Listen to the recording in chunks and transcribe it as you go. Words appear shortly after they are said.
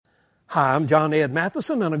Hi, I'm John Ed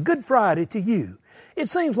Matheson, and a good Friday to you. It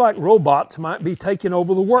seems like robots might be taking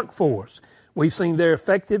over the workforce. We've seen their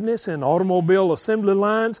effectiveness in automobile assembly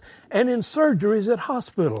lines and in surgeries at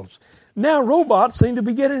hospitals. Now robots seem to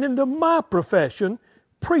be getting into my profession,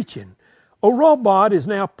 preaching. A robot is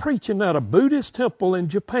now preaching at a Buddhist temple in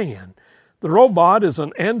Japan. The robot is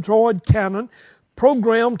an android cannon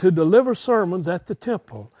programmed to deliver sermons at the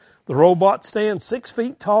temple. The robot stands 6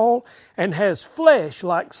 feet tall and has flesh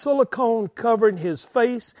like silicone covering his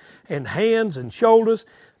face and hands and shoulders,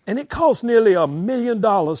 and it costs nearly $1 million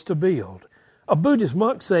to build. A Buddhist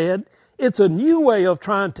monk said, "It's a new way of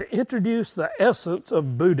trying to introduce the essence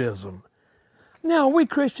of Buddhism." Now, we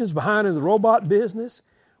Christians behind in the robot business,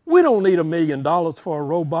 we don't need $1 million for a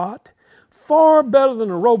robot. Far better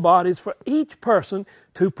than a robot is for each person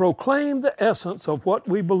to proclaim the essence of what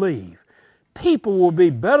we believe. People will be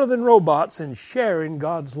better than robots in sharing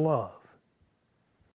God's love.